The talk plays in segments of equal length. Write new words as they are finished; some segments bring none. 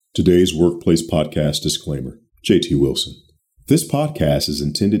Today's Workplace Podcast disclaimer. JT Wilson. This podcast is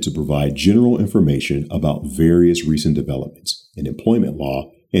intended to provide general information about various recent developments in employment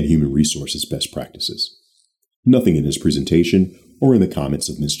law and human resources best practices. Nothing in this presentation or in the comments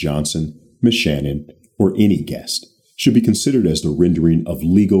of Ms. Johnson, Ms. Shannon, or any guest should be considered as the rendering of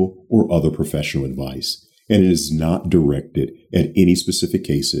legal or other professional advice, and it is not directed at any specific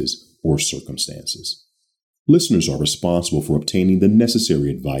cases or circumstances. Listeners are responsible for obtaining the necessary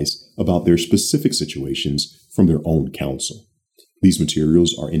advice about their specific situations from their own counsel. These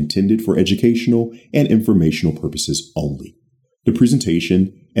materials are intended for educational and informational purposes only. The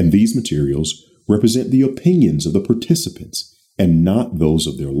presentation and these materials represent the opinions of the participants and not those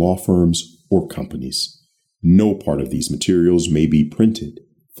of their law firms or companies. No part of these materials may be printed,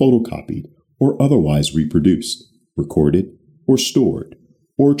 photocopied, or otherwise reproduced, recorded, or stored,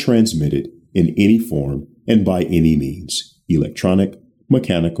 or transmitted in any form and by any means, electronic,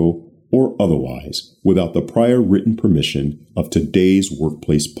 mechanical, or otherwise, without the prior written permission of today's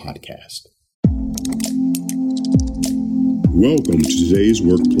Workplace Podcast. Welcome to Today's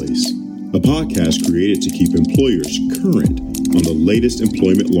Workplace, a podcast created to keep employers current on the latest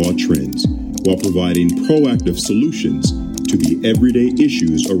employment law trends while providing proactive solutions to the everyday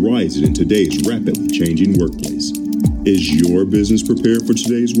issues arising in today's rapidly changing workplace. Is your business prepared for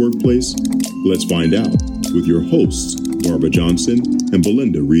today's workplace? Let's find out with your hosts, Barbara Johnson and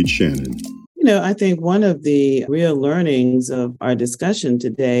Belinda Reed Shannon. I think one of the real learnings of our discussion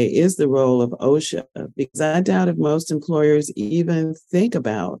today is the role of OSHA, because I doubt if most employers even think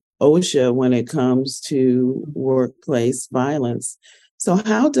about OSHA when it comes to workplace violence. So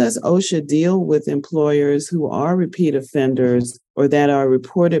how does OSHA deal with employers who are repeat offenders or that are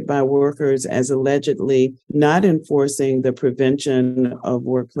reported by workers as allegedly not enforcing the prevention of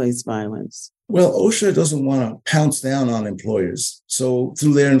workplace violence? Well, OSHA doesn't want to pounce down on employers. So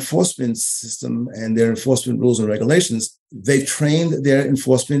through their enforcement system and their enforcement rules and regulations, they've trained their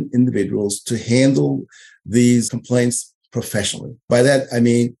enforcement individuals to handle these complaints professionally. By that, I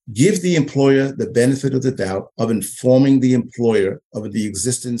mean, give the employer the benefit of the doubt of informing the employer of the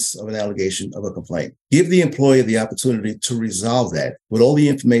existence of an allegation of a complaint. Give the employer the opportunity to resolve that with all the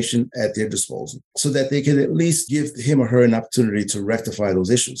information at their disposal so that they can at least give him or her an opportunity to rectify those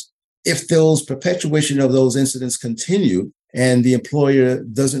issues. If those perpetuation of those incidents continue and the employer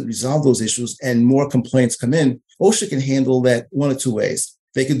doesn't resolve those issues and more complaints come in, OSHA can handle that one of two ways.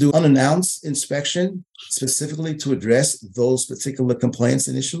 They can do unannounced inspection specifically to address those particular complaints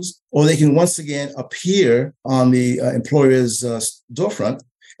and issues, or they can once again appear on the employer's storefront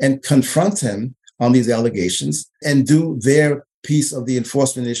and confront him on these allegations and do their piece of the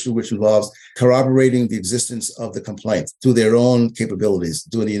enforcement issue, which involves corroborating the existence of the complaint through their own capabilities,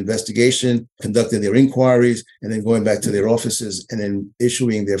 doing the investigation, conducting their inquiries, and then going back to their offices and then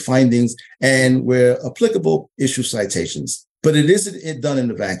issuing their findings, and where applicable, issue citations. But it isn't done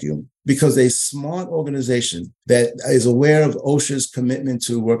in a vacuum, because a smart organization that is aware of OSHA's commitment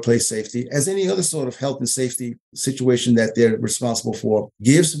to workplace safety, as any other sort of health and safety situation that they're responsible for,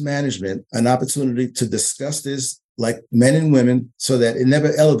 gives management an opportunity to discuss this like men and women so that it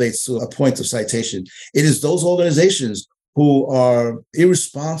never elevates to a point of citation. It is those organizations who are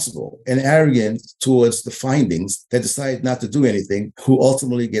irresponsible and arrogant towards the findings that decide not to do anything, who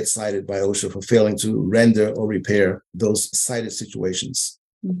ultimately get cited by OSHA for failing to render or repair those cited situations.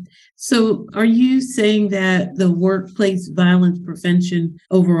 So are you saying that the workplace violence prevention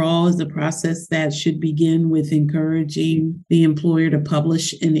overall is a process that should begin with encouraging the employer to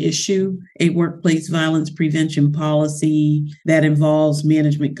publish and issue a workplace violence prevention policy that involves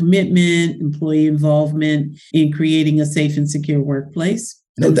management commitment, employee involvement in creating a safe and secure workplace?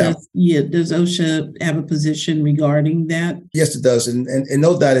 No doubt. Does OSHA have a position regarding that? Yes, it does. And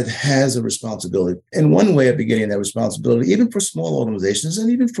no doubt it has a responsibility. And one way of beginning that responsibility, even for small organizations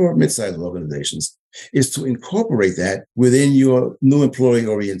and even for mid-sized organizations, is to incorporate that within your new employee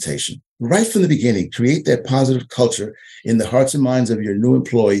orientation. Right from the beginning, create that positive culture in the hearts and minds of your new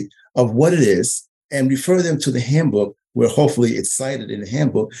employee of what it is, and refer them to the handbook where hopefully it's cited in the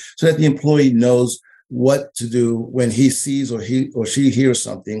handbook so that the employee knows what to do when he sees or he or she hears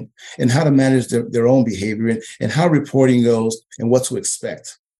something, and how to manage their own behavior and how reporting goes and what to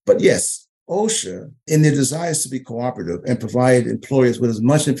expect. But yes, OSHA, in their desires to be cooperative and provide employers with as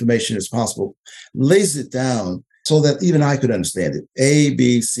much information as possible, lays it down so that even I could understand it. A,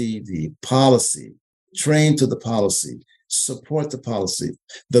 B, C, D, policy, train to the policy, support the policy,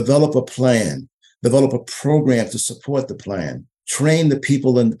 develop a plan, develop a program to support the plan, train the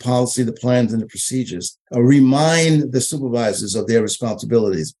people in the policy, the plans, and the procedures, remind the supervisors of their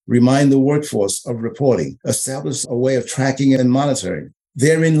responsibilities, remind the workforce of reporting, establish a way of tracking and monitoring,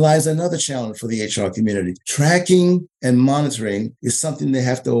 Therein lies another challenge for the HR community. Tracking and monitoring is something they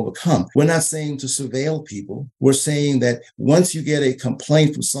have to overcome. We're not saying to surveil people. We're saying that once you get a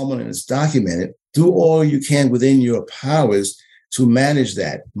complaint from someone and it's documented, do all you can within your powers to manage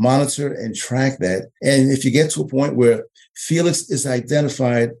that, monitor and track that. And if you get to a point where Felix is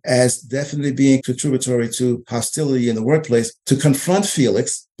identified as definitely being contributory to hostility in the workplace, to confront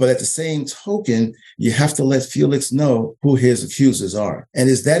Felix, but at the same token, you have to let Felix know who his accusers are. And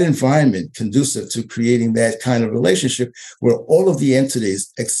is that environment conducive to creating that kind of relationship where all of the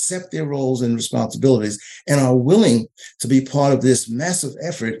entities accept their roles and responsibilities and are willing to be part of this massive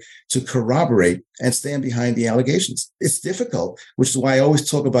effort to corroborate and stand behind the allegations? It's difficult, which is why I always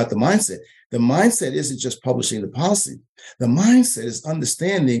talk about the mindset. The mindset isn't just publishing the policy. The mindset is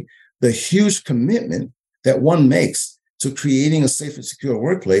understanding the huge commitment that one makes to creating a safe and secure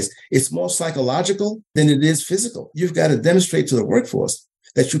workplace. It's more psychological than it is physical. You've got to demonstrate to the workforce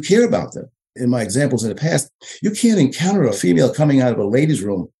that you care about them. In my examples in the past, you can't encounter a female coming out of a ladies'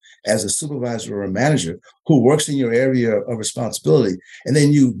 room as a supervisor or a manager who works in your area of responsibility, and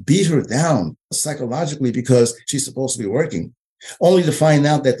then you beat her down psychologically because she's supposed to be working, only to find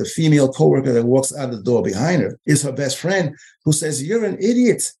out that the female coworker that walks out of the door behind her is her best friend who says, "You're an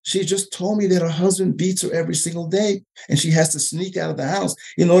idiot. She just told me that her husband beats her every single day and she has to sneak out of the house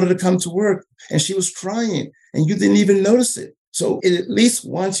in order to come to work. And she was crying and you didn't even notice it." So it at least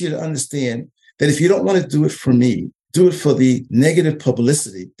wants you to understand that if you don't want to do it for me, do it for the negative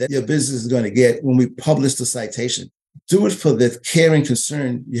publicity that your business is going to get when we publish the citation. Do it for the care and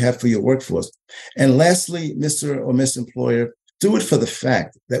concern you have for your workforce. And lastly, Mr. or Miss Employer, do it for the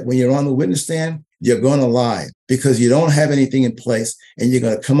fact that when you're on the witness stand, you're going to lie because you don't have anything in place and you're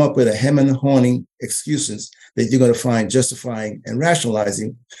going to come up with a hem and hawing excuses that you're going to find justifying and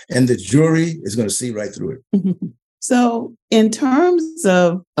rationalizing, and the jury is going to see right through it. So in terms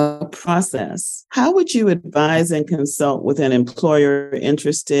of a process, how would you advise and consult with an employer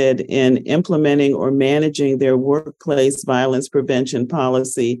interested in implementing or managing their workplace violence prevention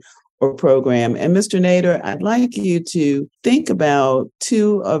policy or program? And Mr. Nader, I'd like you to think about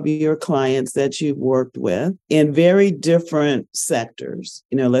two of your clients that you've worked with in very different sectors.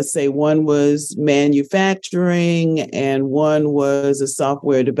 Let's say one was manufacturing and one was a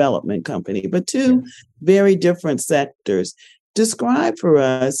software development company, but two very different sectors. Describe for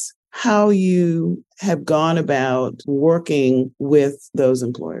us how you have gone about working with those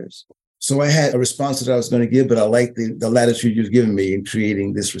employers. So I had a response that I was going to give, but I like the latitude you've given me in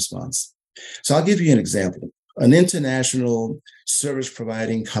creating this response. So I'll give you an example. An international service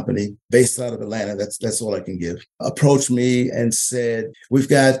providing company based out of Atlanta, that's all I can give, approached me and said, "We've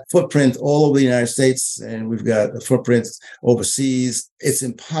got footprint all over the United States and we've got a footprint overseas. It's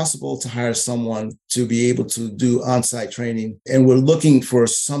impossible to hire someone to be able to do on-site training. And we're looking for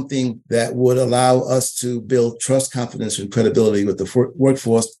something that would allow us to build trust, confidence, and credibility with the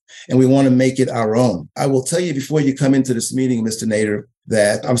workforce. And we want to make it our own." I will tell you before you come into this meeting, Mr. Nader,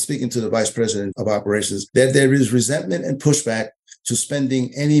 that I'm speaking to the Vice President of Operations, that there is resentment and pushback to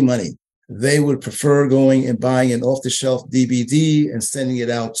spending any money. They would prefer going and buying an off-the-shelf DVD and sending it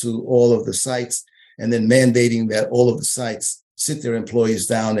out to all of the sites and then mandating that all of the sites sit their employees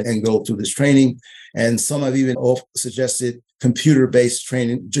down and go through this training. And some have even suggested computer-based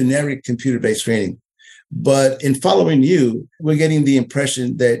training, generic computer-based training. But in following you, we're getting the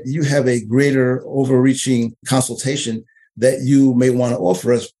impression that you have a greater overreaching consultation that you may want to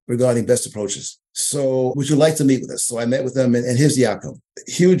offer us regarding best approaches. So would you like to meet with us? So I met with them, and here's the outcome.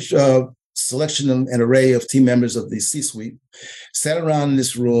 Huge selection and array of team members of the C-suite sat around in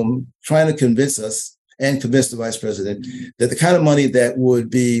this room trying to convince us and convince the vice president that the kind of money that would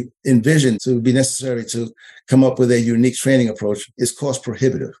be envisioned to be necessary to come up with a unique training approach is cost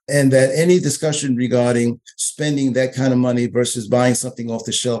prohibitive, and that any discussion regarding spending that kind of money versus buying something off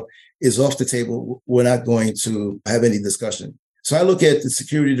the shelf is off the table. We're not going to have any discussion. So I look at the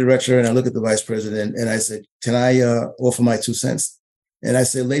security director and I look at the vice president and I said, "Can I offer my 2 cents?" And I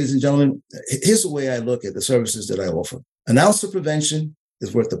said, "Ladies and gentlemen, here's the way I look at the services that I offer. An ounce of prevention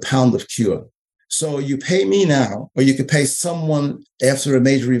is worth a pound of cure. So you pay me now, or you could pay someone after a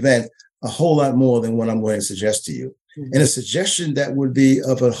major event a whole lot more than what I'm going to suggest to you." And a suggestion that would be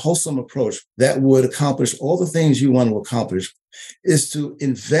of a wholesome approach that would accomplish all the things you want to accomplish is to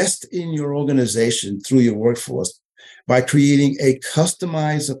invest in your organization through your workforce by creating a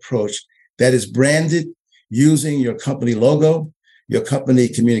customized approach that is branded using your company logo, your company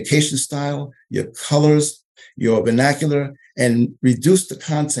communication style, your colors, your vernacular, and reduce the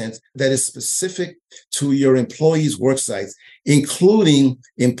content that is specific to your employees' work sites, including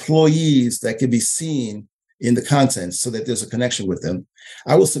employees that can be seen in the content so that there's a connection with them.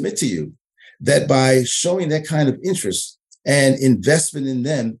 I will submit to you that by showing that kind of interest and investment in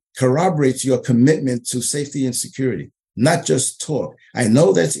them corroborates your commitment to safety and security, not just talk. I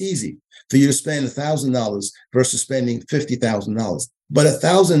know that's easy for you to spend $1,000 versus spending $50,000. But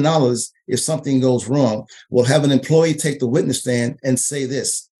 $1,000, if something goes wrong, will have an employee take the witness stand and say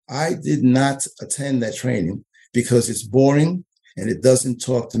this: I did not attend that training because it's boring and it doesn't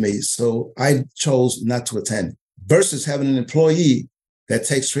talk to me, so I chose not to attend. Versus having an employee that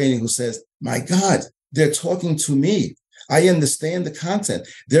takes training who says, my God, they're talking to me. I understand the content.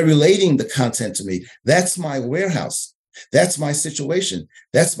 They're relating the content to me. That's my warehouse. That's my situation.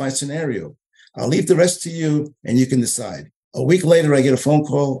 That's my scenario. I'll leave the rest to you and you can decide. A week later, I get a phone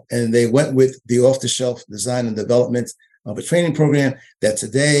call and they went with the off-the-shelf design and development of a training program that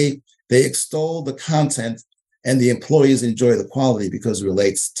today they extol the content and the employees enjoy the quality because it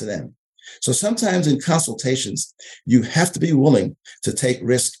relates to them. So sometimes in consultations, you have to be willing to take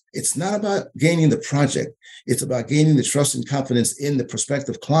risk. It's not about gaining the project. It's about gaining the trust and confidence in the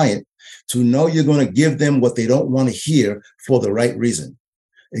prospective client to know you're going to give them what they don't want to hear for the right reason.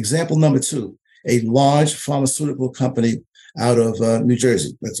 Example number 2, a large pharmaceutical company out of New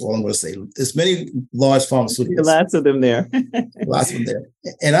Jersey. That's all I'm going to say. There's many large pharmaceuticals. Lots of them there. Lots of them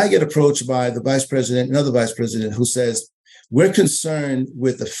there. And I get approached by the vice president, another vice president, who says, we're concerned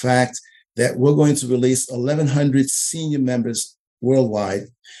with the fact that we're going to release 1,100 senior members worldwide,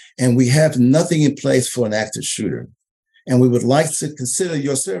 and we have nothing in place for an active shooter. And we would like to consider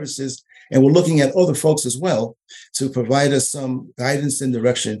your services, and we're looking at other folks as well, to provide us some guidance and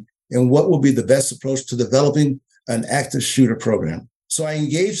direction in what will be the best approach to developing an active shooter program. So I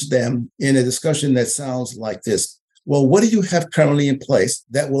engaged them in a discussion that sounds like this. Well, what do you have currently in place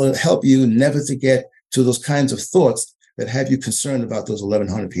that will help you never to get to those kinds of thoughts that have you concerned about those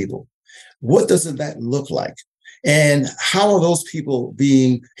 1,100 people? What does that look like? And how are those people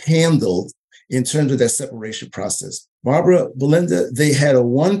being handled in terms of that separation process? Barbara, Belinda, they had a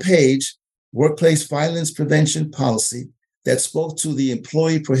 1-page workplace violence prevention policy that spoke to the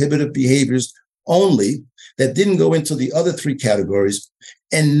employee prohibitive behaviors only, that didn't go into the other 3 categories,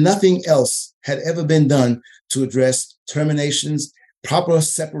 and nothing else had ever been done to address terminations, proper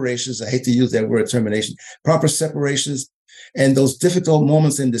separations. I hate to use that word, termination, proper separations, and those difficult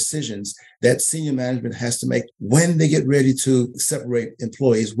moments and decisions that senior management has to make when they get ready to separate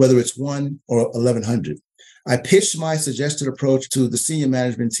employees, whether it's 1 or 1,100. I pitched my suggested approach to the senior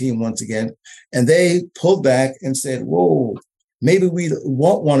management team once again, and they pulled back and said, whoa, maybe we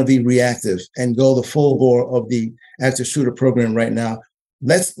won't want to be reactive and go the full bore of the active shooter program right now.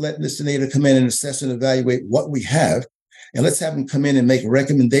 Let's let Mr. Nader come in and assess and evaluate what we have, and let's have him come in and make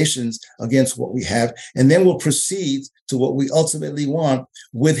recommendations against what we have, and then we'll proceed to what we ultimately want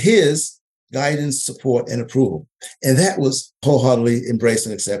with his guidance, support, and approval. And that was wholeheartedly embraced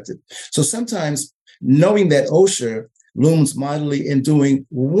and accepted. So sometimes knowing that OSHA looms mightily in doing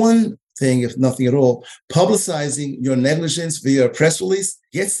one thing, if nothing at all, publicizing your negligence via a press release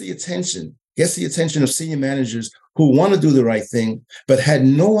gets the attention of senior managers who want to do the right thing, but had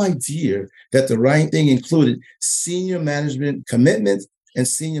no idea that the right thing included senior management commitment and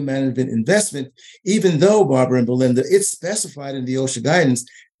senior management investment, even though, Barbara and Belinda, it's specified in the OSHA guidance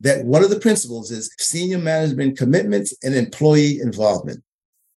that one of the principles is senior management commitment and employee involvement.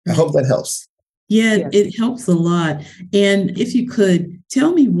 I hope that helps. Yeah, it helps a lot. And if you could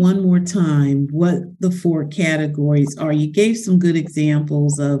tell me one more time what the 4 categories are. You gave some good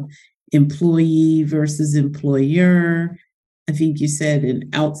examples of employee versus employer. I think you said an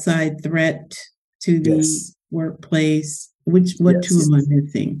outside threat to the workplace. What 2 am I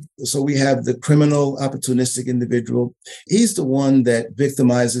missing? So we have the criminal opportunistic individual. He's the one that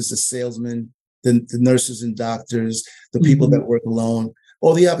victimizes the salesman, the nurses and doctors, the people that work alone,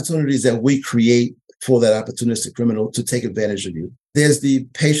 or the opportunities that we create for that opportunistic criminal to take advantage of you. There's the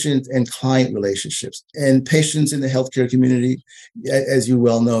patient and client relationships, and patients in the healthcare community, as you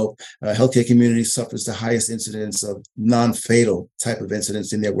well know, healthcare community suffers the highest incidence of non-fatal type of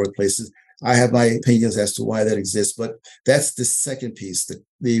incidents in their workplaces. I have my opinions as to why that exists, but that's the second piece,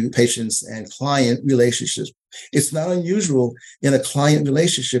 the patients and client relationships. It's not unusual in a client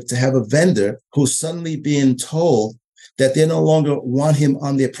relationship to have a vendor who's suddenly being told that they no longer want him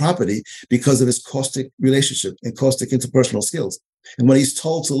on their property because of his caustic relationship and caustic interpersonal skills. And when he's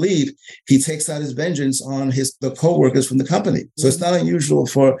told to leave, he takes out his vengeance on the co-workers from the company. So it's not unusual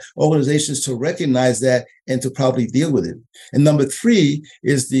for organizations to recognize that and to probably deal with it. And number 3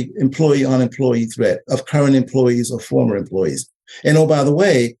 is the employee on employee threat of current employees or former employees. And oh, by the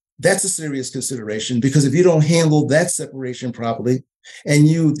way, that's a serious consideration, because if you don't handle that separation properly and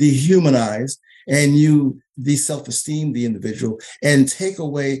you dehumanize and you de-self-esteem the individual and take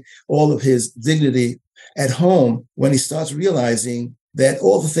away all of his dignity at home when he starts realizing that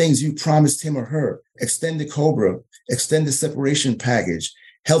all the things you promised him or her, extended COBRA, extended separation package,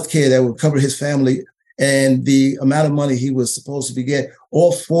 healthcare that would cover his family, and the amount of money he was supposed to be getting,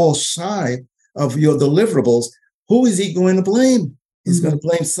 all fall shy of your deliverables, who is he going to blame? He's going to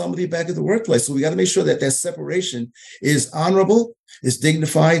blame somebody back at the workplace. So we got to make sure that that separation is honorable, is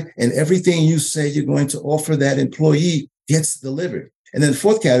dignified, and everything you say you're going to offer that employee gets delivered. And then the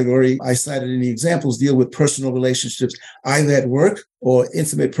fourth category I cited in the examples deal with personal relationships, either at work or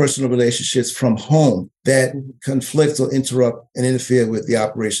intimate personal relationships from home that conflict or interrupt and interfere with the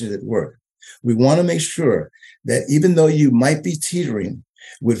operations at work. We want to make sure that even though you might be teetering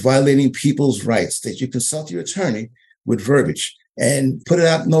with violating people's rights, that you consult your attorney with verbiage and put it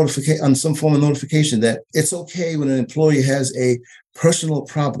out on some form of notification that it's okay when an employee has a personal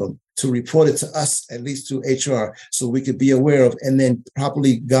problem to report it to us, at least to HR, so we could be aware of and then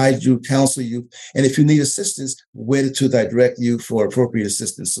properly guide you, counsel you. And if you need assistance, where to direct you for appropriate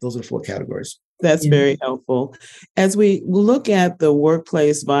assistance. So those are the four categories. That's very helpful. As we look at the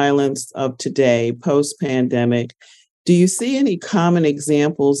workplace violence of today, post-pandemic, do you see any common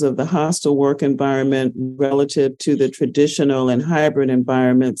examples of the hostile work environment relative to the traditional and hybrid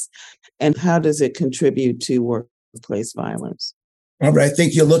environments? And how does it contribute to workplace violence? Robert, I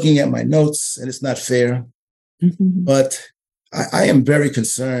think you're looking at my notes and it's not fair, but I am very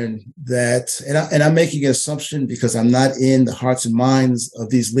concerned that, and I'm making an assumption because I'm not in the hearts and minds of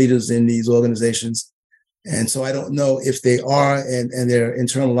these leaders in these organizations. And so I don't know if they are and they're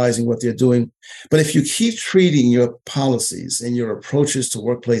internalizing what they're doing. But if you keep treating your policies and your approaches to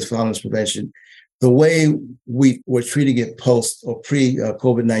workplace violence prevention the way we were treating it post or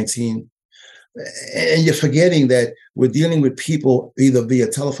pre-COVID-19, and you're forgetting that we're dealing with people either via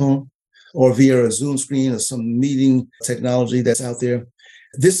telephone or via a Zoom screen or some meeting technology that's out there.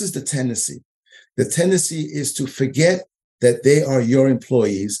 This is the tendency. The tendency is to forget that they are your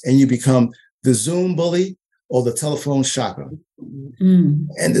employees and you become the Zoom bully or the telephone shocker. And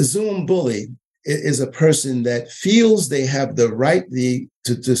the Zoom bully is a person that feels they have the right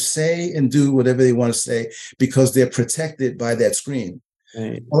to say and do whatever they want to say because they're protected by that screen.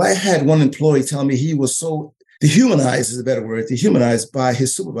 Right. Well, I had one employee tell me he was so dehumanized is a better word, dehumanized by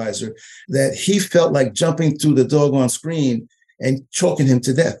his supervisor that he felt like jumping through the doggone screen and choking him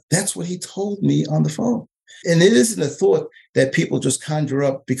to death. That's what he told me on the phone. And it isn't a thought that people just conjure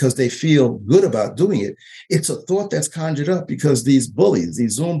up because they feel good about doing it. It's a thought that's conjured up because these bullies,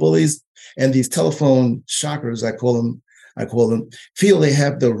 these Zoom bullies and these telephone shockers, I call them, feel they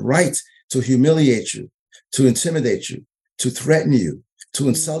have the right to humiliate you, to intimidate you, to threaten you, to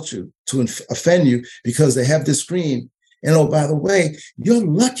insult you, to offend you because they have this screen. And oh, by the way, you're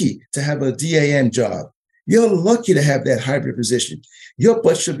lucky to have a DAN job. You're lucky to have that hybrid position. Your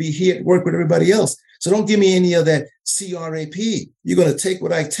butt should be here at work with everybody else. So don't give me any of that CRAP. You're going to take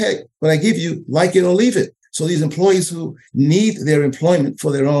what I give you, like it or leave it. So these employees who need their employment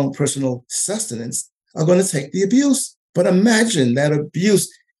for their own personal sustenance are going to take the abuse. But imagine that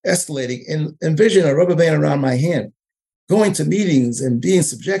abuse escalating and envision a rubber band around my hand, going to meetings and being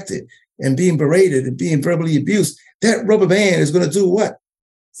subjected and being berated and being verbally abused. That rubber band is going to do what?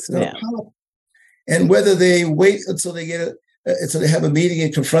 It's going to pop. And whether they wait until they have a meeting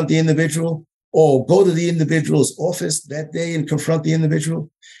and confront the individual or go to the individual's office that day and confront the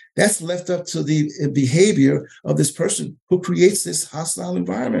individual, that's left up to the behavior of this person who creates this hostile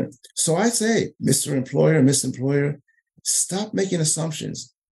environment. So I say, Mr. Employer, Miss Employer, stop making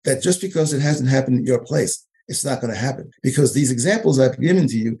assumptions that just because it hasn't happened at your place, it's not going to happen. Because these examples I've given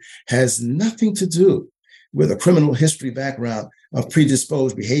to you has nothing to do with a criminal history background of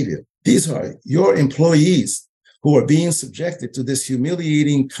predisposed behavior. These are your employees who are being subjected to this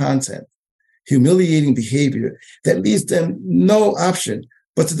humiliating content, humiliating behavior that leaves them no option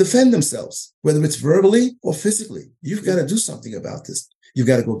but to defend themselves, whether it's verbally or physically. You've got to do something about this. You've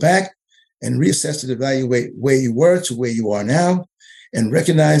got to go back and reassess and evaluate where you were to where you are now and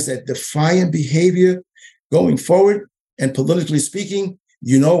recognize that defiant behavior going forward, and politically speaking,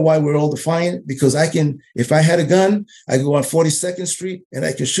 you know why we're all defiant? Because if I had a gun, I could go on 42nd Street and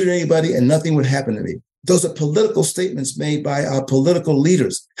I could shoot anybody and nothing would happen to me. Those are political statements made by our political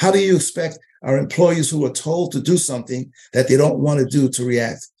leaders. How do you expect our employees who are told to do something that they don't want to do to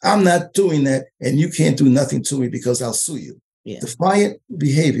react? I'm not doing that, and you can't do nothing to me because I'll sue you. Yeah. Defiant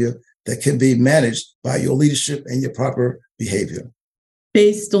behavior that can be managed by your leadership and your proper behavior.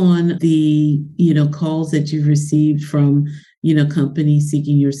 Based on the, calls that you've received from, companies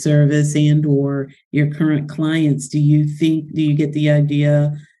seeking your service and or your current clients, do you get the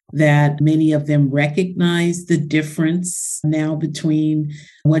idea that many of them recognize the difference now between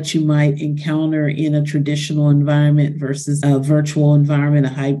what you might encounter in a traditional environment versus a virtual environment,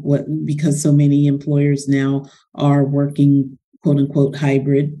 because so many employers now are working, quote unquote,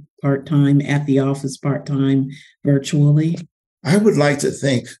 hybrid, part-time at the office, part-time virtually? I would like to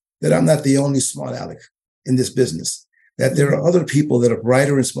think that I'm not the only smart aleck in this business, that there are other people that are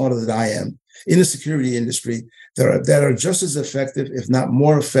brighter and smarter than I am in the security industry that are just as effective, if not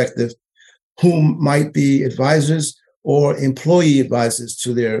more effective, whom might be advisors or employee advisors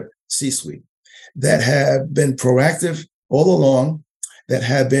to their C-suite, that have been proactive all along, that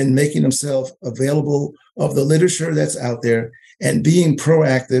have been making themselves available of the literature that's out there and being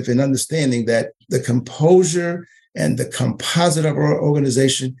proactive and understanding that the composure and the composite of our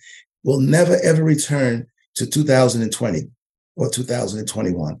organization will never, ever return to 2020 or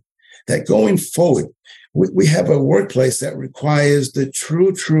 2021. That going forward, we have a workplace that requires the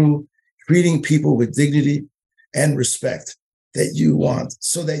true treating people with dignity and respect that you want,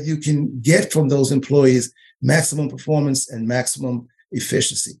 so that you can get from those employees maximum performance and maximum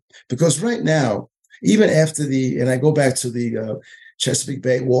efficiency. Because right now, even after and I go back to the Chesapeake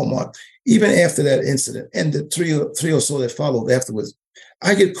Bay Walmart, even after that incident and the three or so that followed afterwards,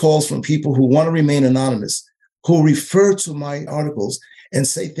 I get calls from people who want to remain anonymous, who refer to my articles and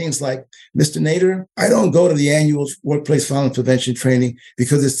say things like, Mr. Nader, I don't go to the annual workplace violence prevention training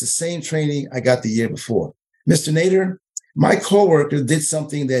because it's the same training I got the year before. Mr. Nader, my coworker did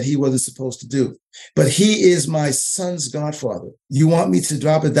something that he wasn't supposed to do, but he is my son's godfather. You want me to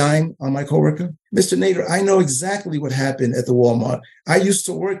drop a dime on my coworker? Mr. Nader, I know exactly what happened at the Walmart. I used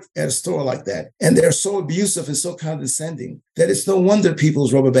to work at a store like that, and they're so abusive and so condescending that it's no wonder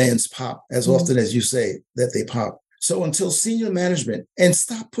people's rubber bands pop as often as you say that they pop. So until senior management, and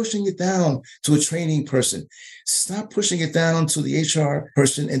stop pushing it down to a training person, stop pushing it down to the HR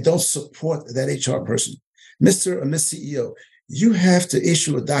person and don't support that HR person. Mr. or Ms. CEO, you have to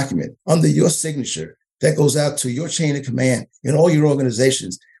issue a document under your signature that goes out to your chain of command in all your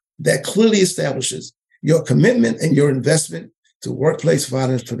organizations that clearly establishes your commitment and your investment to workplace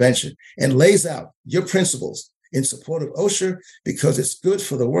violence prevention and lays out your principles in support of OSHA, because it's good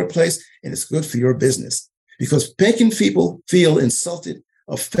for the workplace and it's good for your business. Because making people feel insulted,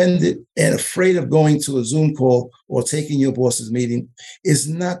 offended, and afraid of going to a Zoom call or taking your boss's meeting is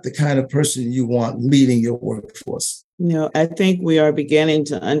not the kind of person you want leading your workforce. I think we are beginning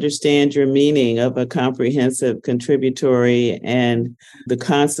to understand your meaning of a comprehensive contributory and the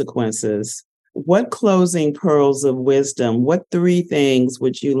consequences. What closing pearls of wisdom, what 3 things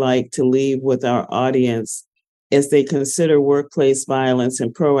would you like to leave with our audience as they consider workplace violence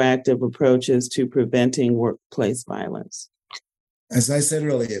and proactive approaches to preventing workplace violence? As I said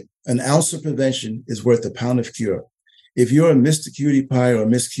earlier, an ounce of prevention is worth a pound of cure. If you're a Mr. Cutie Pie or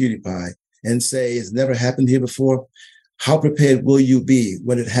Miss Cutie Pie and say it's never happened here before, how prepared will you be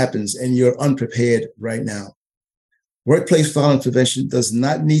when it happens and you're unprepared right now? Workplace violence prevention does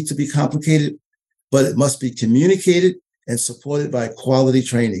not need to be complicated, but it must be communicated and supported by quality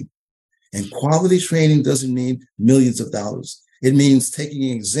training. And quality training doesn't mean millions of dollars. It means taking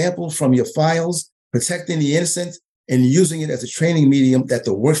an example from your files, protecting the innocent, and using it as a training medium that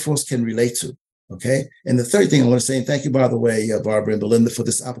the workforce can relate to, okay? And the third thing I want to say, and thank you, by the way, Barbara and Belinda, for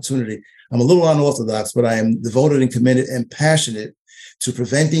this opportunity. I'm a little unorthodox, but I am devoted and committed and passionate to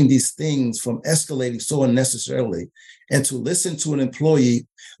preventing these things from escalating so unnecessarily, and to listen to an employee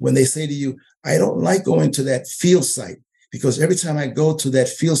when they say to you, I don't like going to that field site, because every time I go to that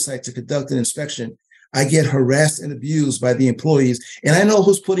field site to conduct an inspection, I get harassed and abused by the employees. And I know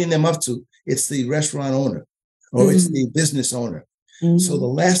who's putting them up to. It's the restaurant owner or it's the business owner. So the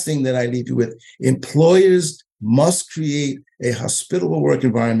last thing that I leave you with, employers must create a hospitable work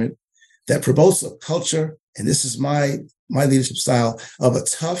environment that promotes a culture, and this is my leadership style, of a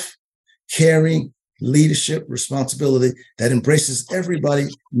tough, caring leadership responsibility that embraces everybody,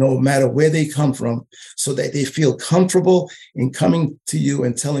 no matter where they come from, so that they feel comfortable in coming to you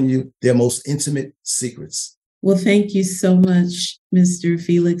and telling you their most intimate secrets. Well, thank you so much, Mr.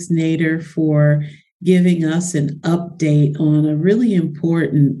 Felix Nader, for giving us an update on a really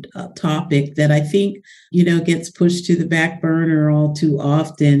important topic that I think, gets pushed to the back burner all too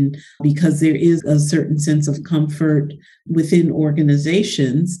often, because there is a certain sense of comfort within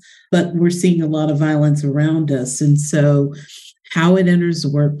organizations, but we're seeing a lot of violence around us. And so how it enters the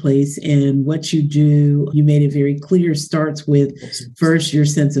workplace and what you do. You made it very clear, starts with first your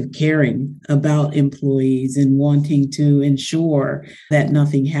sense of caring about employees and wanting to ensure that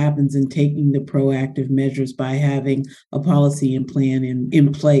nothing happens and taking the proactive measures by having a policy and plan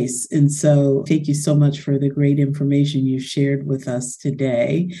in place. And so thank you so much for the great information you shared with us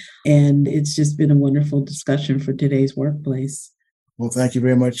today. And it's just been a wonderful discussion for today's workplace. Well, thank you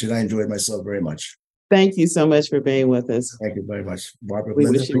very much. And I enjoyed myself very much. Thank you so much for being with us. Thank you very much, Barbara. We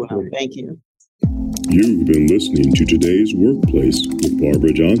wish you well. Thank you. You've been listening to Today's Workplace with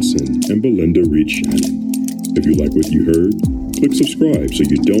Barbara Johnson and Belinda Reed Shannon. If you like what you heard, click subscribe so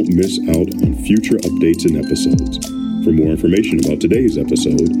you don't miss out on future updates and episodes. For more information about today's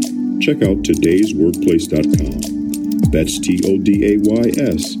episode, check out todaysworkplace.com. That's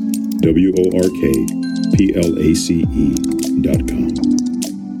TODAYSWORKPLACE.com.